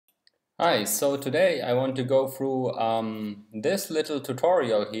Hi, so today I want to go through this little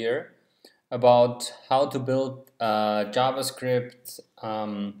tutorial here about how to build a JavaScript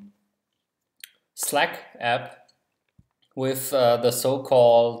Slack app with the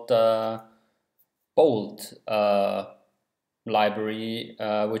so-called Bolt library,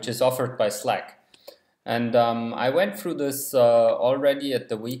 which is offered by Slack. And I went through this already at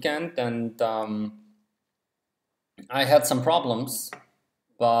the weekend, and I had some problems,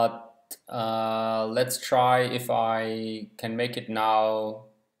 but let's try if I can make it now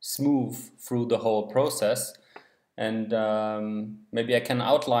smooth through the whole process, and maybe I can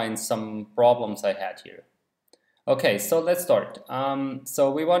outline some problems I had here. Okay, so let's start.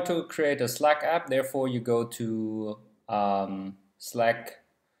 So we want to create a Slack app, therefore you go to Slack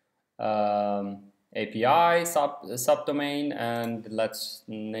API subdomain, and let's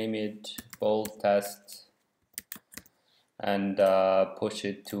name it Bolt Test and push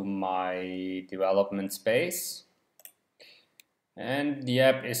it to my development space, and the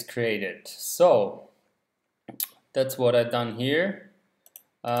app is created. So that's what I've done here.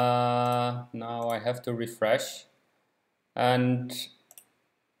 Now I have to refresh, and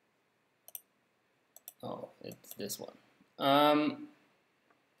oh, it's this one.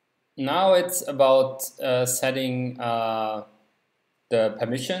 Now it's about setting the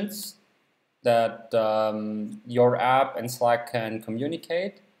permissions that your app and Slack can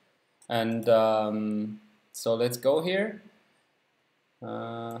communicate. And so let's go here.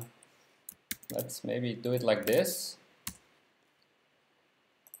 Let's maybe do it like this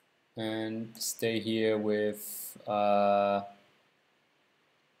and stay here with the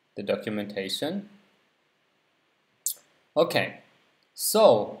documentation. Okay,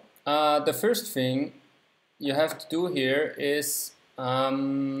 so the first thing you have to do here is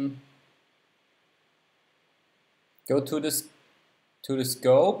go to the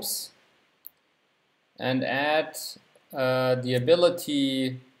scopes and add the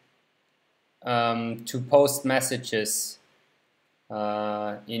ability to post messages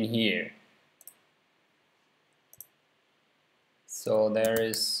in here. So there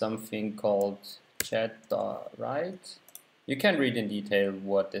is something called chat, right? You can read in detail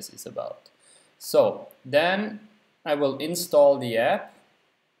what this is about. So then I will install the app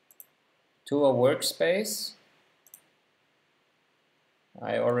to a workspace.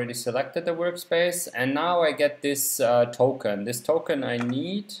 I already selected the workspace, and now I get this token. This token I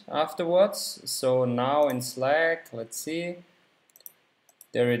need afterwards. So now in Slack, let's see,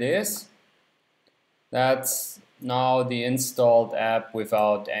 there it is. That's now the installed app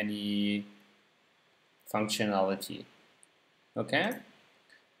without any functionality. Okay,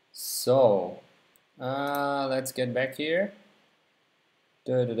 so let's get back here.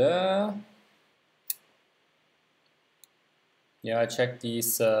 Yeah, I check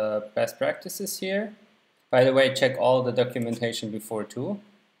these best practices here. By the way, check all the documentation before too.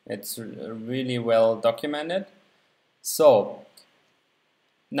 It's really well documented. So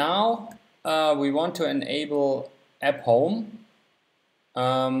now we want to enable app home.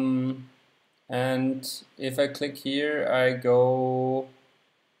 And if I click here, I go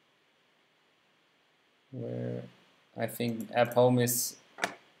where I think app home is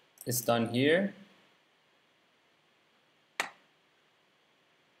done here.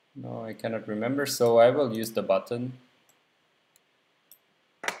 No, I cannot remember, so I will use the button.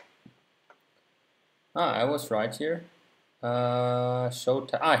 I was right here.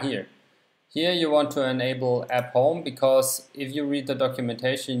 Here. Here you want to enable app home, because if you read the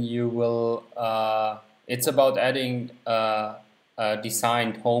documentation, you will. It's about adding a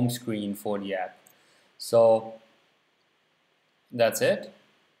designed home screen for the app. So that's it.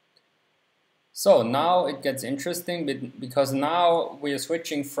 So now it gets interesting, because now we are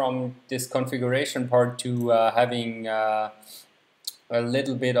switching from this configuration part to having a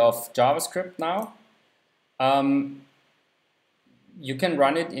little bit of JavaScript now. You can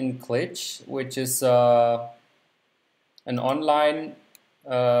run it in Glitch, which is an online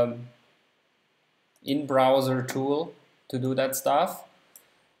in-browser tool to do that stuff.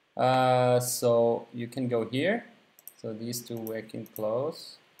 So you can go here. So these two we can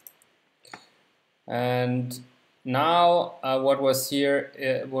close. And now what was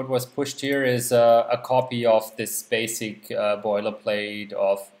pushed here is a copy of this basic boilerplate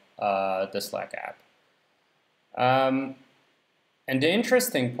of the Slack app. And the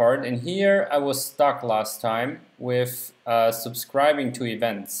interesting part, and here I was stuck last time with subscribing to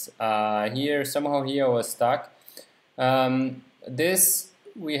events. Somehow I was stuck. This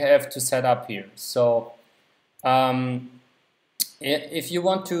we have to set up here. So if you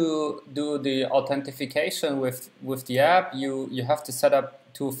want to do the authentication with the app, you have to set up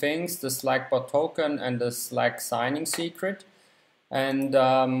two things, the Slack bot token and the Slack signing secret. And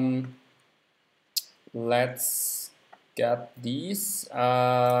let's get these.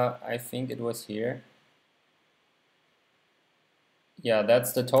 I think it was here. Yeah,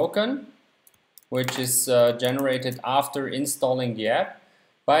 that's the token, which is generated after installing the app.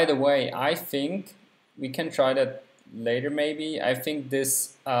 By the way, I think we can try that later maybe. I think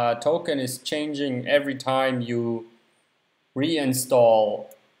this token is changing every time you reinstall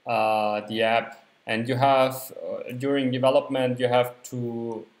the app, and you have during development you have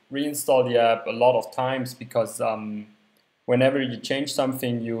to reinstall the app a lot of times, because whenever you change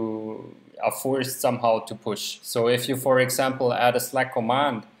something you are forced somehow to push. So if you, for example, add a Slack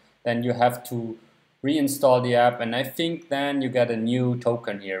command, then you have to reinstall the app, and I think then you get a new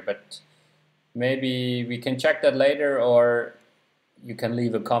token here, but maybe we can check that later, or you can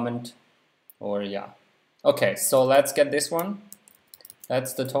leave a comment, or yeah. Okay, so let's get this one.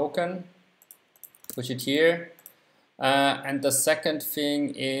 That's the token. Push it here. And the second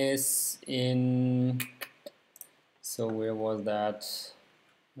thing is in, so where was that?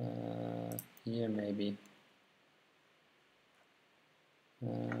 Here maybe.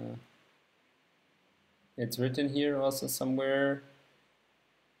 It's written here also somewhere.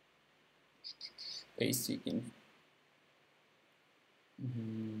 Basic in.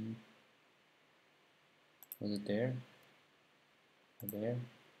 Was it there? There.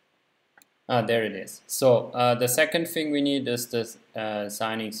 Ah, there it is. So the second thing we need is the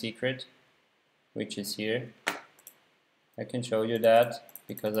signing secret, which is here. I can show you that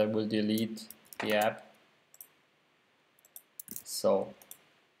because I will delete the app. So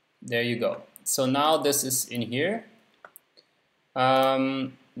there you go. So now this is in here.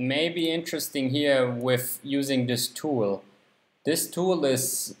 Maybe interesting here with using this tool. This tool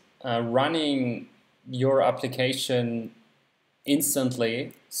is running your application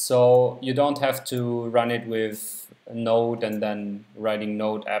instantly, so you don't have to run it with Node and then writing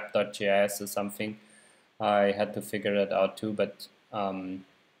node app.js or something. I had to figure that out too, but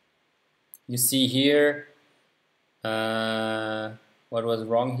you see here what was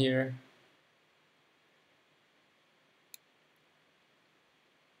wrong here.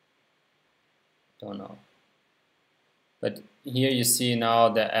 Don't know. But here you see now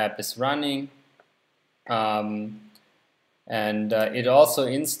the app is running. And it also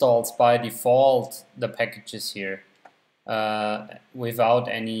installs by default the packages here without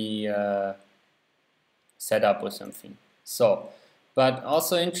any setup or something. So, but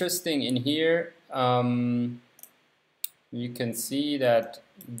also interesting in here, you can see that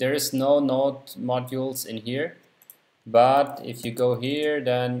there is no node modules in here, but if you go here,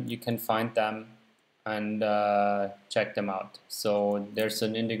 then you can find them and check them out. So there's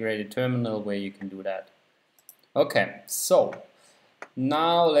an integrated terminal where you can do that. Okay, so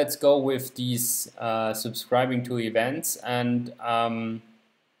now let's go with these subscribing to events, and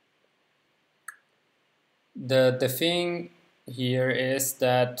the thing here is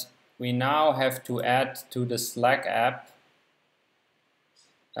that we now have to add to the Slack app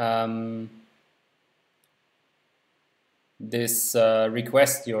this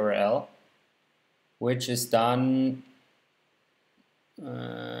request URL, which is done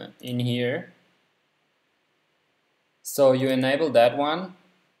in here. So you enable that one,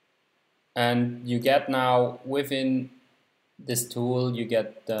 and you get now within this tool, you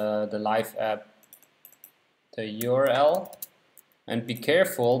get the live app, the URL. And be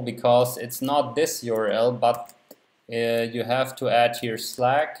careful, because it's not this URL, but you have to add here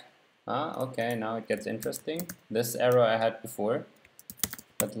Slack. Okay, now it gets interesting. This error I had before.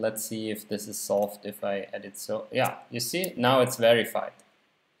 But let's see if this is solved if I edit. So yeah, you see, now it's verified.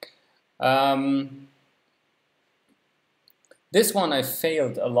 This one I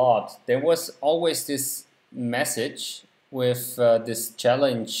failed a lot. There was always this message with this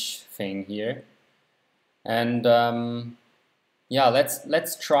challenge thing here, and yeah,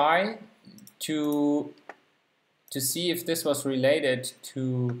 let's try to see if this was related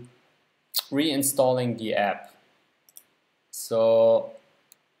to reinstalling the app. So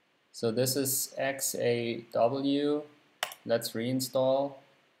this is XAW. Let's reinstall.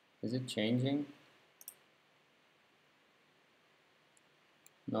 Is it changing?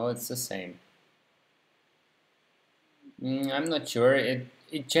 No, it's the same. I'm not sure.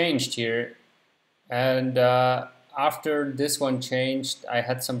 It changed here, and after this one changed, I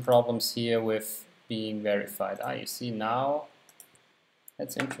had some problems here with being verified. You see now.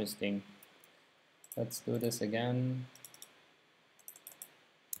 That's interesting. Let's do this again.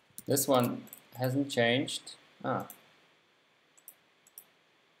 This one hasn't changed. That's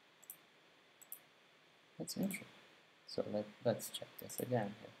interesting. So let's check this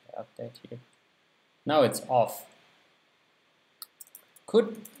again. Update here. Now it's off.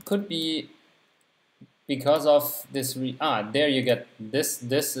 Could be because of this. There you get this.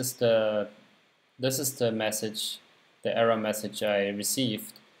 This is the message, the error message I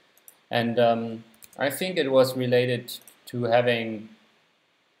received, and I think it was related to having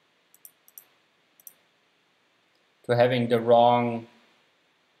the wrong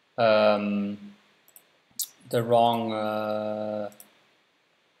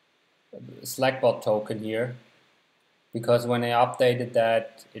Slackbot token here, because when I updated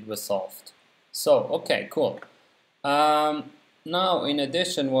that, it was solved. So okay, cool. Now in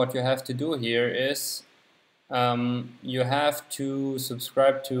addition, what you have to do here is you have to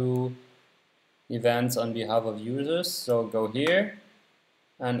subscribe to events on behalf of users. So go here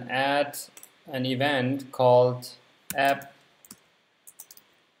and add an event called app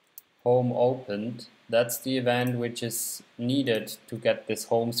home opened. That's the event which is needed to get this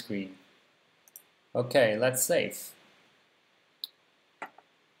home screen. Okay, let's save.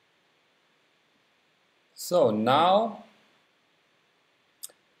 So now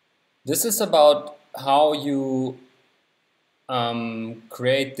this is about how you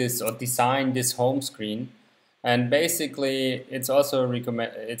create this or design this home screen, and basically it's also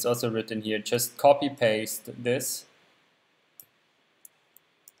written here. Just copy paste this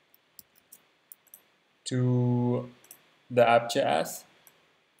to the app.js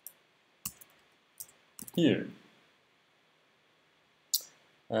here,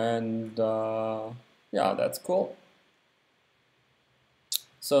 and yeah, that's cool.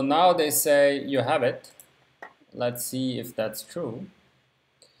 So now they say you have it. Let's see if that's true.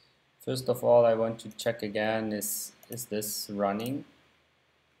 First of all, I want to check again, is this running?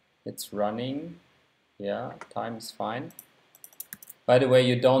 It's running. Yeah, time is fine. By the way,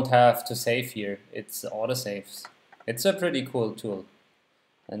 you don't have to save here. It's autosaves. It's a pretty cool tool.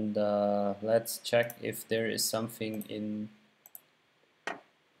 And let's check if there is something in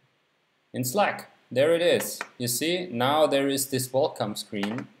Slack. There it is. You see, now there is this welcome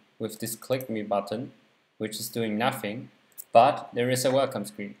screen with this click me button, which is doing nothing, but there is a welcome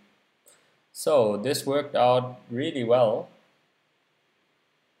screen. So this worked out really well.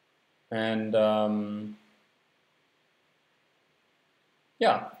 And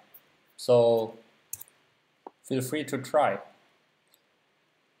yeah, so feel free to try.